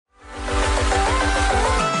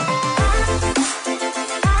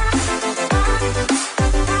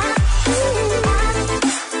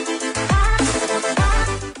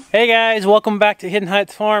Hey guys, welcome back to Hidden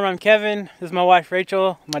Heights Farm. I'm Kevin. This is my wife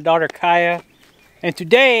Rachel, my daughter Kyah. And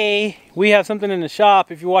today we have something in the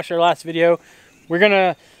shop. If you watched our last video, we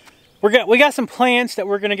got some plants that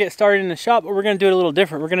we're gonna get started in the shop, but we're gonna do it a little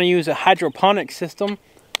different. We're gonna use a hydroponic system.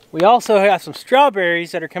 We also have some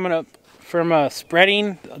strawberries that are coming up from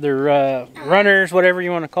spreading. They're runners, whatever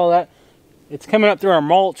you want to call that. It's coming up through our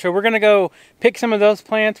mulch. So we're gonna go pick some of those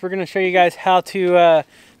plants. We're gonna show you guys how to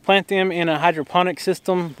plant them in a hydroponic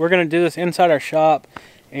system. We're gonna do this inside our shop,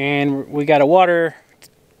 and we got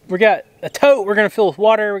we got a tote we're gonna fill with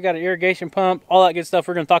water. We got an irrigation pump, all that good stuff.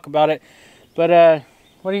 We're gonna talk about it. But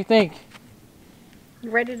what do you think? You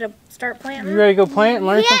ready to start planting? You ready to go plant and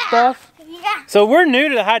learn some stuff? Yeah. So we're new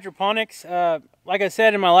to the hydroponics. Like I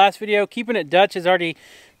said in my last video, Keeping It Dutch is already,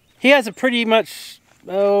 he has a pretty much,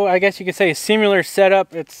 I guess you could say a similar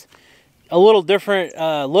setup. It's a little different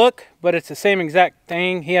look, but it's the same exact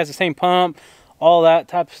thing. He has the same pump, all that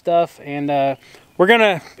type of stuff. And we're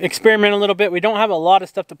gonna experiment a little bit. We don't have a lot of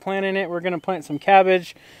stuff to plant in it. We're gonna plant some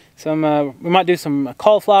cabbage, we might do some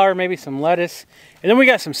cauliflower, maybe some lettuce. And then we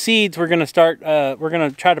got some seeds we're gonna start, we're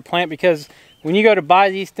gonna try to plant, because when you go to buy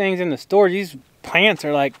these things in the store, these plants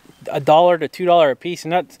are like $1 to $2 a piece,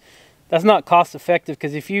 and that's not cost effective.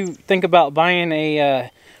 Because if you think about buying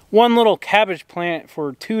a one little cabbage plant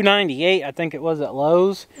for $2.98, I think it was at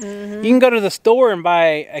Lowe's, you can go to the store and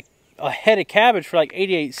buy a head of cabbage for like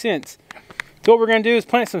 88 cents. So what we're going to do is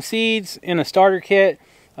plant some seeds in a starter kit.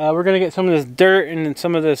 We're going to get some of this dirt and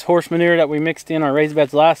some of this horse manure that we mixed in our raised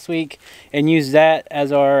beds last week and use that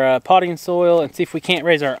as our potting soil, and see if we can't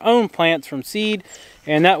raise our own plants from seed.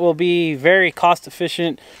 And that will be very cost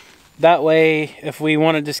efficient. That way, if we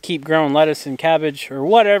want to just keep growing lettuce and cabbage or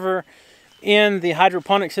whatever in the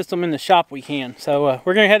hydroponic system in the shop, we can. So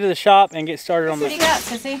we're going to head to the shop and get started on this. What do you got,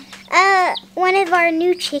 Sissy? One of our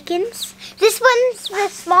new chickens. This one's the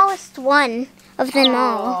smallest one of them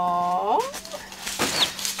all.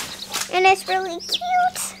 And it's really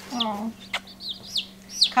cute. Oh.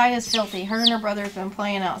 Kyah's filthy. Her and her brother have been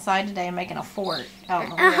playing outside today and making a fort out in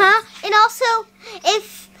the woods. And also,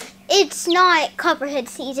 if it's not copperhead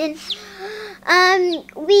season,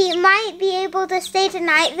 we might be able to stay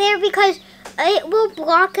tonight there, because it will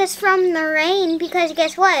block us from the rain. Because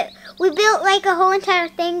guess what? We built like a whole entire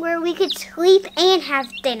thing where we could sleep and have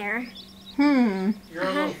dinner. Your own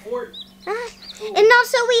little fort. And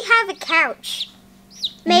also we have a couch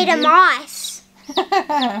made of moss.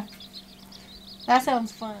 That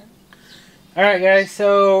sounds fun. Alright guys,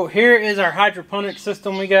 so here is our hydroponic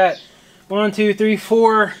system. We got 1, 2, 3,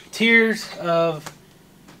 4 tiers of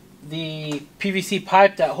the PVC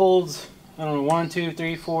pipe that holds, I don't know, 1, 2,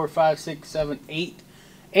 3, 4, 5, 6, 7,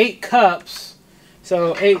 8 cups.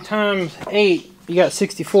 So 8 times 8, you got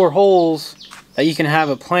 64 holes that you can have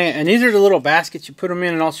a plant. And these are the little baskets you put them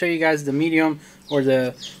in, and I'll show you guys the medium or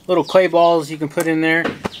the little clay balls you can put in there.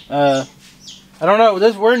 I don't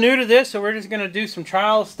know, we're new to this, so we're just gonna do some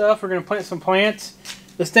trial stuff. We're gonna plant some plants.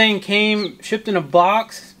 This thing shipped in a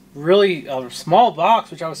box, really a small box,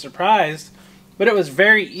 which I was surprised, but it was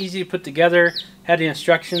very easy to put together. Had the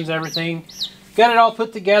instructions, everything. Got it all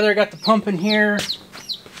put together, got the pump in here.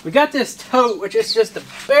 We got this tote, which is just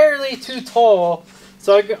barely too tall,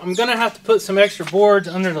 so I'm gonna have to put some extra boards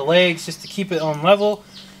under the legs just to keep it on level.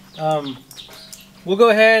 We'll go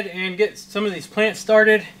ahead and get some of these plants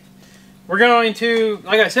started. We're going to,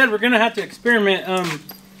 like I said, we're going to have to experiment.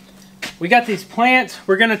 We got these plants.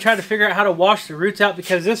 We're going to try to figure out how to wash the roots out,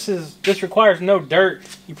 because this requires no dirt.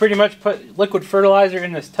 You pretty much put liquid fertilizer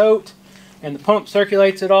in this tote, and the pump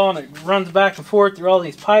circulates it all, and it runs back and forth through all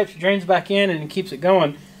these pipes, drains back in, and it keeps it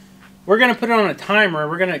going. We're going to put it on a timer.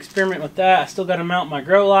 We're going to experiment with that. I still got to mount my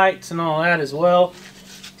grow lights and all that as well.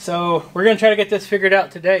 So we're going to try to get this figured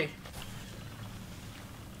out today.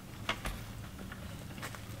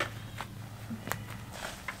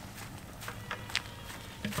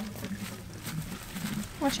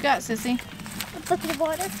 What you got, Sissy? A bucket of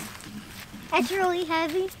water. That's really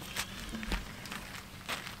heavy.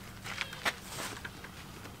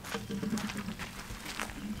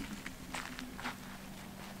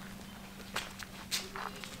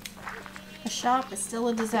 The shop is still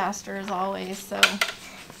a disaster as always, so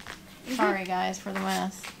sorry guys for the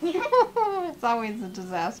mess. It's always a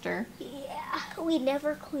disaster. Yeah, we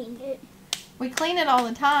never cleaned it. We clean it all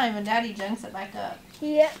the time, and Daddy junks it back up.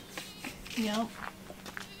 Yep. Yep.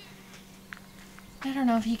 I don't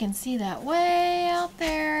know if you can see that way out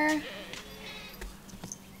there.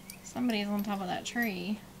 Somebody's on top of that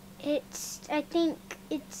tree. I think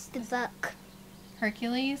it's the buck.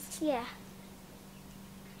 Hercules? Yeah.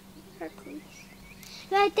 Hercules.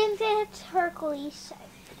 No, I think that's Hercules.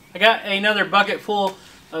 I got another bucket full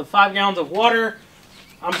of 5 gallons of water.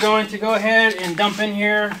 I'm going to go ahead and dump in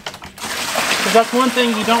here, because that's one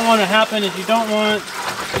thing you don't want to happen is you don't want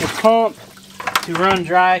the pump to run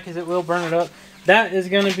dry because it will burn it up. That is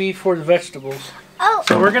going to be for the vegetables. Oh.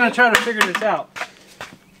 So we're going to try to figure this out.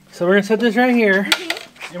 So we're going to set this right here.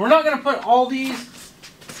 And we're not going to put all these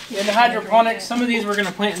in the hydroponics. Some of these we're going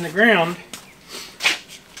to plant in the ground.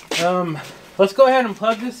 Let's go ahead and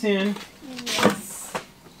plug this in. Yes.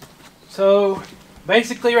 So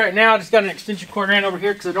basically right now I just got an extension cord ran over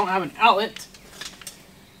here because I don't have an outlet.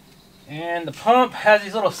 And the pump has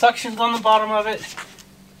these little suctions on the bottom of it.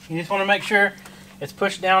 You just want to make sure it's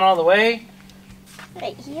pushed down all the way.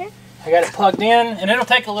 Right here. I got it plugged in, and it'll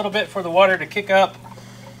take a little bit for the water to kick up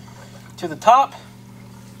to the top.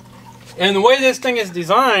 And the way this thing is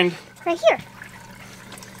designed... Right here.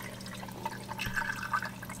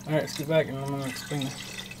 Alright, let's get back and I'm going to explain this.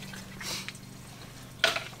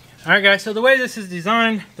 Alright guys, so the way this is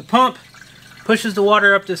designed, the pump pushes the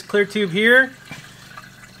water up this clear tube here,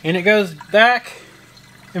 and it goes back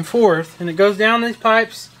and forth, and it goes down these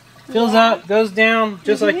pipes, fills up, goes down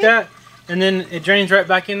just like that, and then it drains right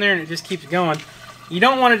back in there and it just keeps going. You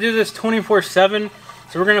don't want to do this 24/7,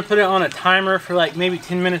 so we're going to put it on a timer for like maybe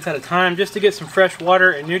 10 minutes at a time just to get some fresh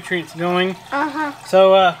water and nutrients going.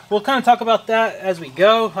 So we'll kind of talk about that as we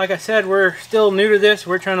go. Like I said, we're still new to this.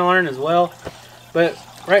 We're trying to learn as well. But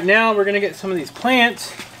right now we're going to get some of these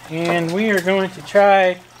plants, and we are going to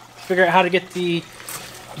try to figure out how to get the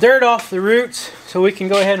dirt off the roots so we can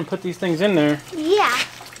go ahead and put these things in there. Yeah.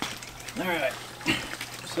 Alright,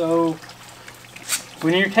 so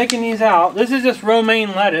when you're taking these out, this is just romaine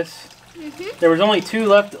lettuce. There was only 2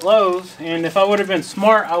 left at Lowe's, and if I would have been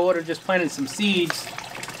smart, I would have just planted some seeds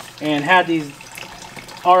and had these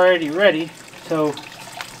already ready. So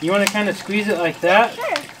you want to kind of squeeze it like that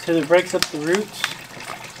till it breaks up the roots,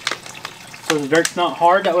 so the dirt's not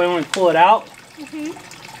hard. That way when we pull it out,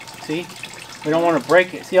 see, we don't want to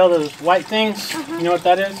break it. See all those white things? You know what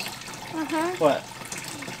that is? What?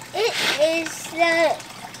 It is the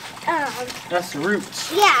That's the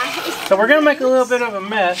roots. yeah. So we're gonna make a little bit of a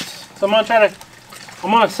mess. So I'm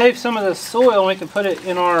gonna save some of this soil and we can put it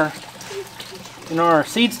in our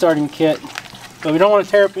seed starting kit. But we don't want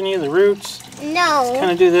to tear up any of the roots. No.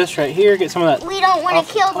 Kind of do this right here. Get some of that. We don't want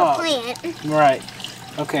to kill the top. plant. Right.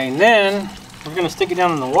 Okay. And then we're gonna stick it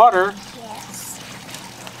down in the water. Yes.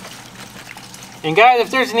 And guys,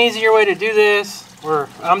 if there's an easier way to do this, or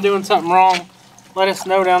I'm doing something wrong, let us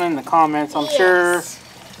know down in the comments. I'm sure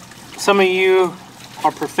some of you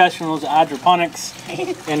are professionals at hydroponics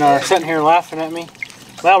and are sitting here laughing at me.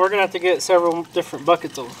 Well, we're gonna have to get several different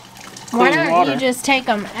buckets of Why clean don't water. you just take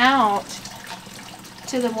them out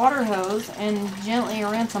to the water hose and gently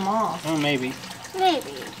rinse them off? Oh, maybe.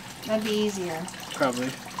 Maybe. That'd be easier. Probably.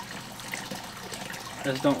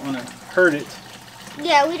 Just don't want to hurt it.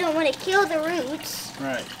 Yeah, we don't want to kill the roots.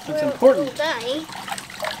 Right. That's important. We'll die.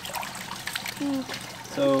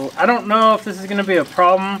 So I don't know if this is going to be a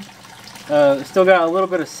problem. It's still got a little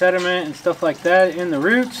bit of sediment and stuff like that in the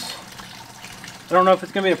roots. I don't know if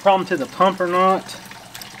it's going to be a problem to the pump or not.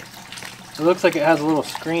 It looks like it has a little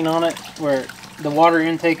screen on it where the water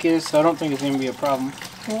intake is, so I don't think it's going to be a problem.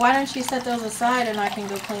 Well, why don't you set those aside and I can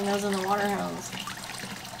go clean those in the water hose?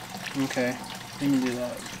 Okay, we can do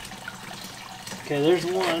that. Okay, there's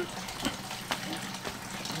one.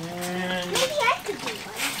 And Maybe I could do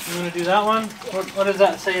one. you want to do that one? What does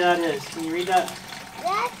that say that is? Can you read that?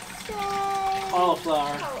 That's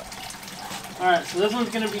Cauliflower. Alright, so this one's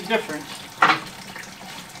going to be different.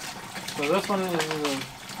 So this one is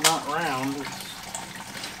not round.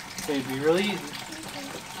 It's going to be really easy.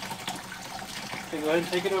 Okay, go ahead and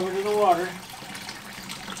take it over to the water.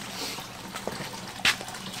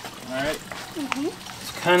 Alright.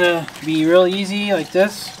 It's kind of be real easy like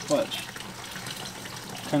this. Watch.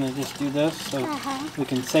 Kind of just do this so we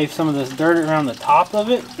can save some of this dirt around the top of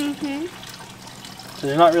it. So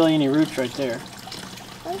there's not really any roots right there.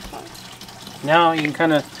 Okay. Now you can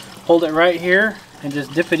kind of hold it right here and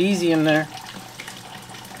just dip it easy in there.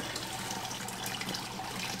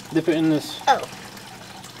 Dip it in this. Oh.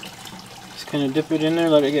 Just kind of dip it in there,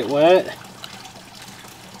 let it get wet.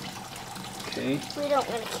 Okay. We don't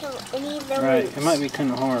want to kill any of the Right, roots. it might be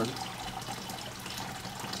kind of hard.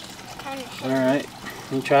 Kind of Alright,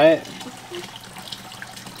 you try it.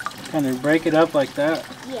 Kind of break it up like that.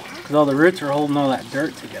 Yeah. Because all the roots are holding all that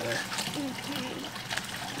dirt together.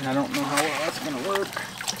 And I don't know how well that's going to work.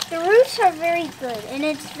 The roots are very good, and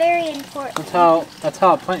it's very important. That's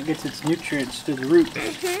how a plant gets its nutrients to the root.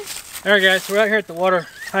 Alright guys, so we're out here at the water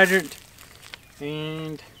hydrant.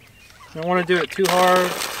 And I don't want to do it too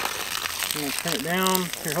hard. I'm going to turn it down.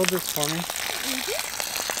 Here, hold this for me.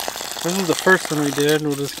 This is the first one we did.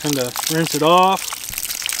 We'll just kind of rinse it off.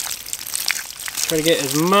 Try to get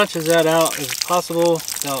as much of that out as possible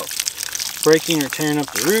without breaking or tearing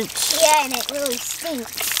up the roots. Yeah, and it really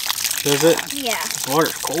stinks. Does it? Yeah. The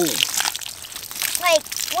water's cold. Like,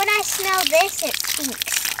 when I smell this, it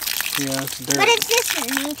stinks. Yeah, it's dirt. But it's just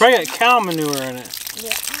nature. Probably got cow manure in it.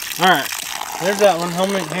 Yeah. Alright, there's that one.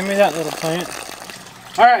 Hand me that little plant.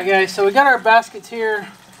 Alright guys, so we got our baskets here.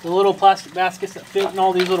 The little plastic baskets that fit in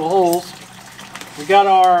all these little holes. We got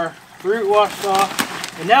our root washed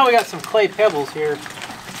off. And now we got some clay pebbles here.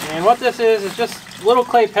 And what this is just little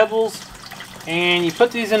clay pebbles. And you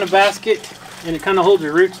put these in a basket and it kind of holds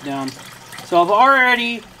your roots down. So I've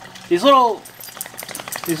already, these little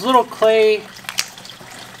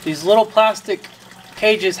plastic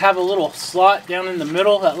cages have a little slot down in the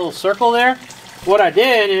middle, that little circle there. What I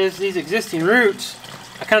did is these existing roots,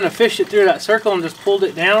 I kind of fished it through that circle and just pulled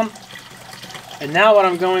it down. And now what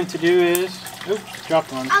I'm going to do is, oops,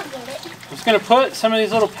 dropped one. I'll get it. I'm just going to put some of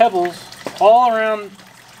these little pebbles all around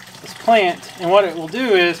this plant, and what it will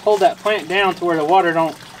do is hold that plant down to where the water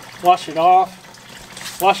don't wash it off,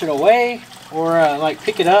 wash it away, or like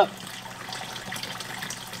pick it up.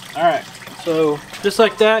 Alright, so just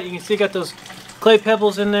like that, you can see I got those clay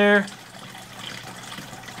pebbles in there.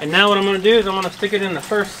 And now what I'm going to do is I'm going to stick it in the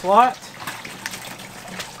first slot.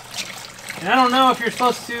 And I don't know if you're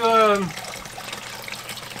supposed to,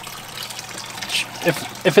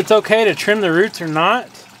 if it's okay to trim the roots or not.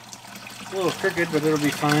 It's a little crooked, but it'll be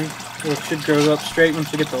fine. It should grow up straight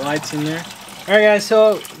once we get the lights in there. Alright guys,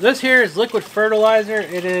 so this here is liquid fertilizer.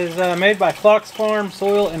 It is made by Fox Farm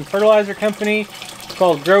Soil and Fertilizer Company. It's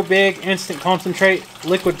called Grow Big Instant Concentrate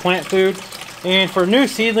Liquid Plant Food. And for new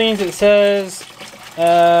seedlings it says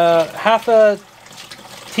half a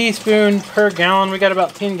teaspoon per gallon. We got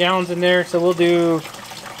about 10 gallons in there, so we'll do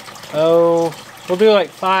like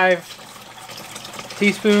 5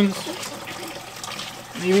 teaspoons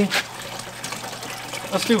maybe.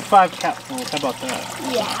 Let's do 5 capfuls. How about that?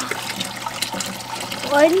 Yeah.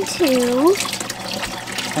 1, 2.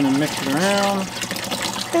 Kind of mix it around.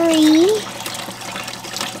 3,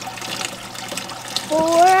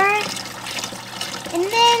 4, and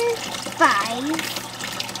then 5.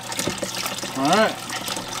 Alright.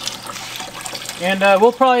 And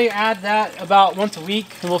we'll probably add that about once a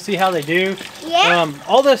week, and we'll see how they do. Yeah.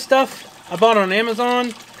 All this stuff I bought on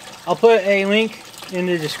Amazon. I'll put a link in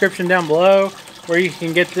the description down below where you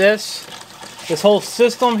can get this whole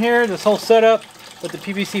system here, this whole setup with the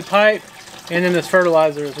PVC pipe, and then this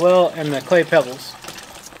fertilizer as well, and the clay pebbles.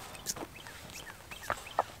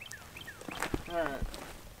 Alright.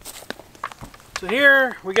 So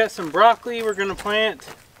here we got some broccoli we're going to plant.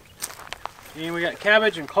 And we got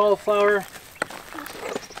cabbage and cauliflower.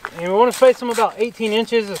 And we want to space them about 18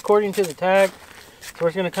 inches according to the tag. So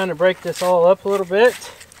we're going to kind of break this all up a little bit.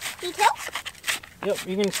 Detail? Yep,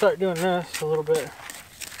 you can start doing this a little bit.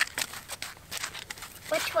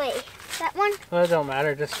 Which way? That one? Well, it don't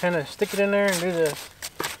matter. Just kind of stick it in there and do this.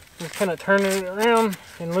 Just kind of turning it around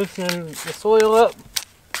and loosening the soil up.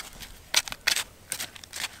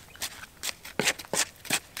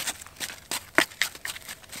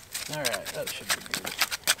 Alright, that should be good.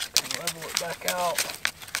 Level it back out.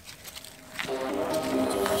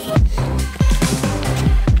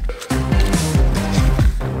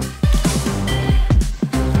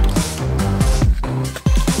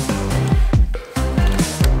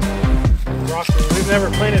 Broccoli. We've never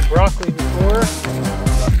planted broccoli before.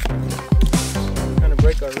 Kind of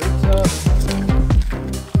break our roots up.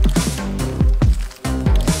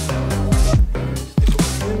 Stick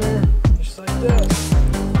it in there, just like that.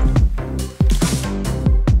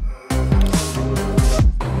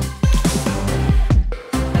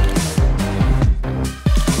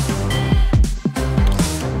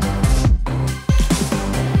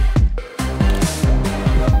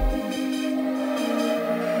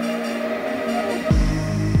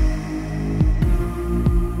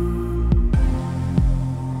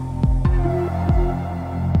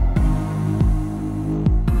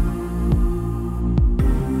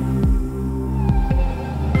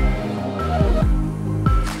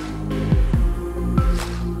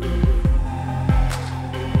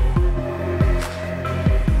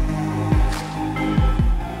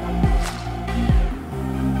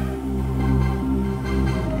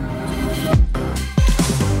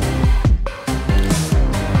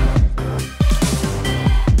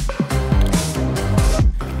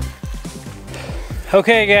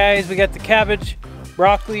 Okay guys, we got the cabbage,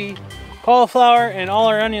 broccoli, cauliflower, and all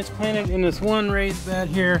our onions planted in this one raised bed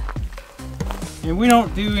here. And we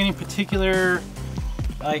don't do any particular,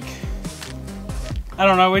 like, I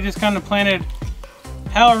don't know, we just kind of planted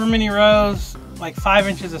however many rows, like 5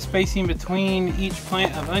 inches of spacing between each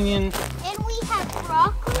plant of onion. And we have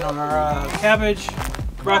broccoli. And on our cabbage,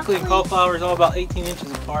 broccoli and cauliflower is all about 18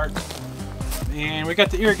 inches apart. And we got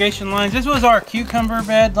the irrigation lines. This was our cucumber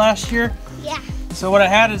bed last year. Yeah. So what I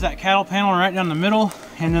had is that cattle panel right down the middle,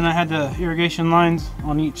 and then I had the irrigation lines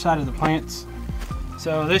on each side of the plants.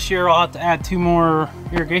 So this year I'll have to add 2 more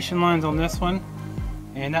irrigation lines on this one,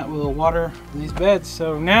 and that will water these beds.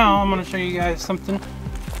 So now I'm going to show you guys something.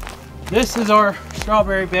 This is our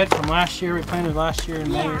strawberry bed from last year. We planted last year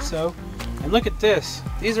in May or so. And look at this.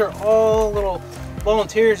 These are all little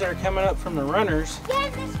volunteers that are coming up from the runners. Yeah,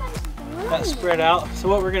 this one's blooming. That spread out. So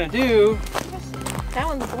what we're going to do... That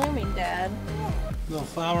one's blooming, Dad. Little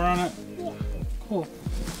flower on it. Yeah. Cool.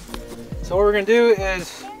 So what we're going to do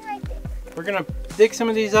is we're going to dig some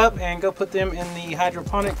of these up and go put them in the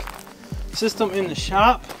hydroponic system in the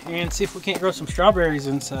shop and see if we can't grow some strawberries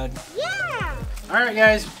inside. Yeah. All right,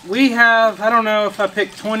 guys, we have, I don't know if I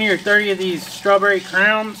picked 20 or 30 of these strawberry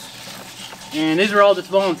crowns, and these are all just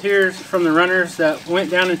volunteers from the runners that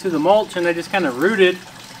went down into the mulch and they just kind of rooted.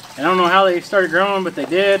 I don't know how they started growing, but they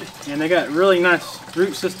did, and they got really nice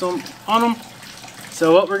root system on them.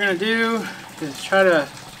 So what we're gonna do is try to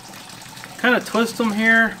kind of twist them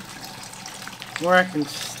here where I can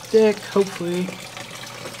stick, hopefully.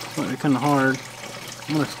 Might be kind of hard.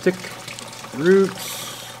 I'm gonna stick the roots.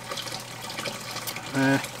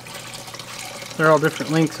 They're all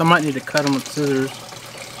different lengths. I might need to cut them with scissors,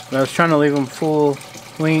 but I was trying to leave them full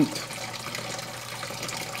length.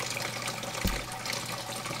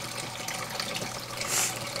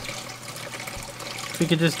 If we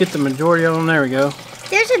could just get the majority of them, there we go.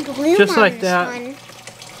 There's a bloom Just on like this that. one.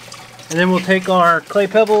 And then we'll take our clay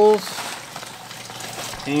pebbles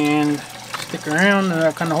and stick around, and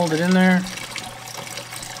that'll kind of hold it in there.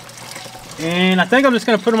 And I think I'm just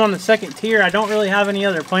going to put them on the second tier. I don't really have any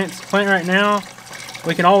other plants to plant right now.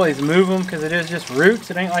 We can always move them because it is just roots.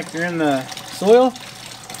 It ain't like they're in the soil.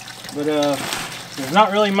 But there's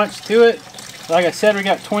not really much to it. Like I said, we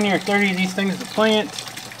got 20 or 30 of these things to plant.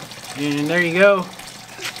 And there you go.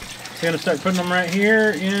 So I'm going to start putting them right here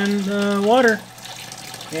in the water.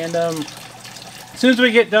 And as soon as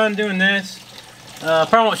we get done doing this,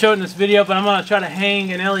 probably won't show it in this video, but I'm going to try to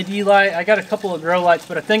hang an LED light. I got a couple of grow lights,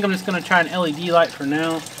 but I think I'm just going to try an LED light for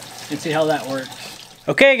now and see how that works.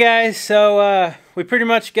 Okay guys, so we pretty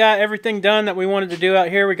much got everything done that we wanted to do out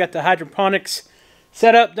here. We got the hydroponics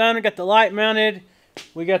setup done. We got the light mounted.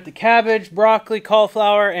 We got the cabbage, broccoli,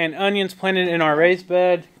 cauliflower, and onions planted in our raised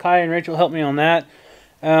bed. Kyah and Rachel helped me on that.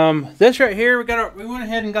 This right here, we went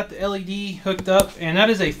ahead and got the LED hooked up, and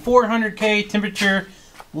that is a 400K temperature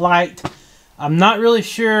light. I'm not really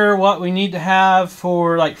sure what we need to have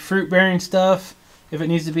for like fruit bearing stuff, if it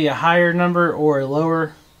needs to be a higher number or a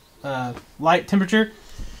lower light temperature.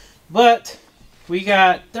 But we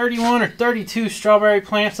got 31 or 32 strawberry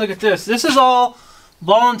plants. Look at this. This is all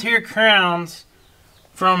volunteer crowns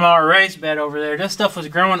from our raised bed over there. This stuff was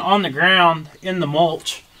growing on the ground in the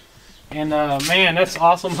mulch. And man, that's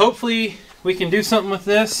awesome. Hopefully we can do something with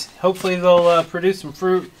this. Hopefully they'll produce some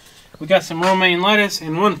fruit. We got some romaine lettuce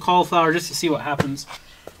and 1 cauliflower just to see what happens.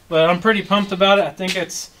 But I'm pretty pumped about it. I think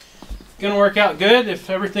it's going to work out good if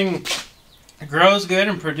everything grows good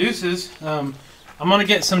and produces. I'm going to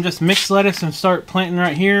get some just mixed lettuce and start planting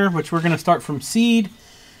right here, which we're going to start from seed.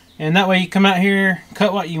 And that way you come out here,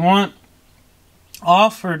 cut what you want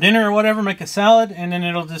off for dinner or whatever, make a salad, and then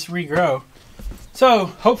it'll just regrow. So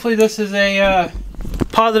hopefully this is a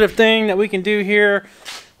positive thing that we can do here.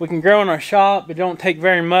 We can grow in our shop. It don't take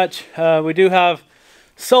very much. We do have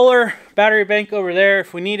solar battery bank over there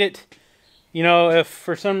if we need it. You know, if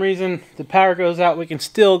for some reason the power goes out, we can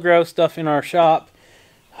still grow stuff in our shop.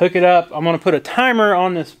 Hook it up. I'm going to put a timer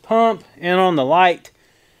on this pump and on the light.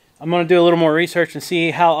 I'm going to do a little more research and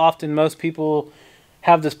see how often most people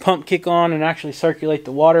have this pump kick on and actually circulate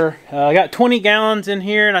the water. I got 20 gallons in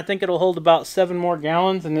here, and I think it'll hold about 7 more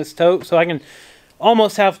gallons in this tote, so I can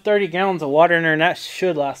almost have 30 gallons of water in there, and that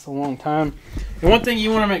should last a long time. And one thing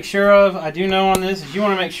you want to make sure of, I do know on this, is you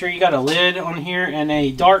want to make sure you got a lid on here and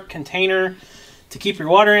a dark container to keep your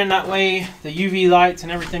water in. That way the UV lights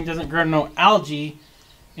and everything doesn't grow no algae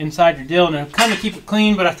inside your deal, and it'll kind of keep it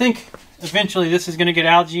clean. But I think eventually this is going to get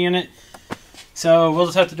algae in it, so we'll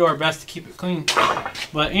just have to do our best to keep it clean.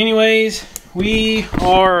 But anyways, we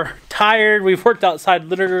are tired. We've worked outside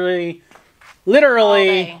literally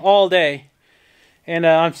all day. And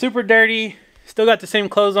I'm super dirty. Still got the same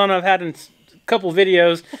clothes on I've had in a couple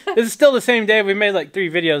videos. This is still the same day. We made like 3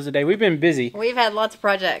 videos a day. We've been busy. We've had lots of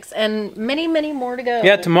projects and many, many more to go.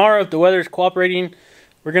 Yeah, tomorrow, if the weather's cooperating,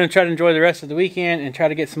 we're going to try to enjoy the rest of the weekend and try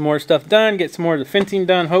to get some more stuff done, get some more of the fencing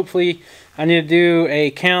done. Hopefully, I need to do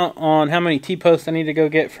a count on how many T-posts I need to go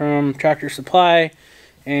get from Tractor Supply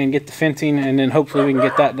and get the fencing, and then hopefully we can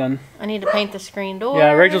get that done. I need to paint the screen door.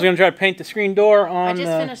 Yeah, Rachel's going to try to paint the screen door on I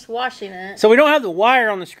just finished washing it. So we don't have the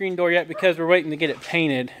wire on the screen door yet because we're waiting to get it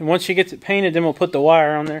painted. And once she gets it painted, then we'll put the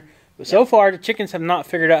wire on there. But so far, the chickens have not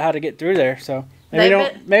figured out how to get through there, so maybe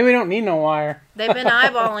we don't need no wire. They've been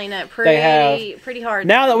eyeballing it pretty hard.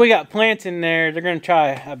 Now that we got plants in there, they're going to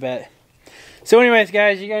try, I bet. So anyways,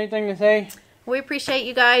 guys, you got anything to say? We appreciate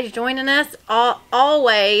you guys joining us.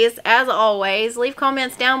 Always, as always, leave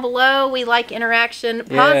comments down below. We like interaction,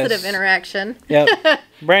 positive interaction. Yep.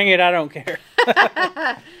 Bring it, I don't care.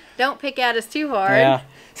 Don't pick at us too hard. Yeah.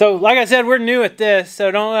 So, like I said, we're new at this,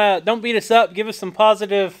 so don't beat us up. Give us some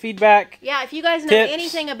positive feedback. Yeah, if you guys know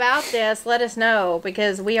anything about this, let us know,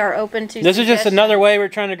 because we are open to This is just another way we're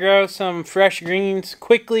trying to grow some fresh greens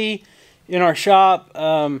quickly in our shop.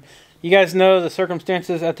 You guys know the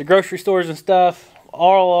circumstances at the grocery stores and stuff.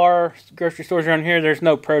 All our grocery stores around here, there's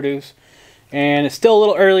no produce. And it's still a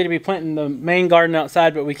little early to be planting the main garden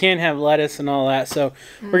outside, but we can have lettuce and all that. So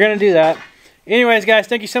we're going to do that. Anyways, guys,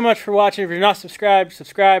 thank you so much for watching. If you're not subscribed,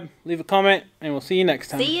 subscribe, leave a comment, and we'll see you next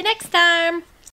time. See you next time.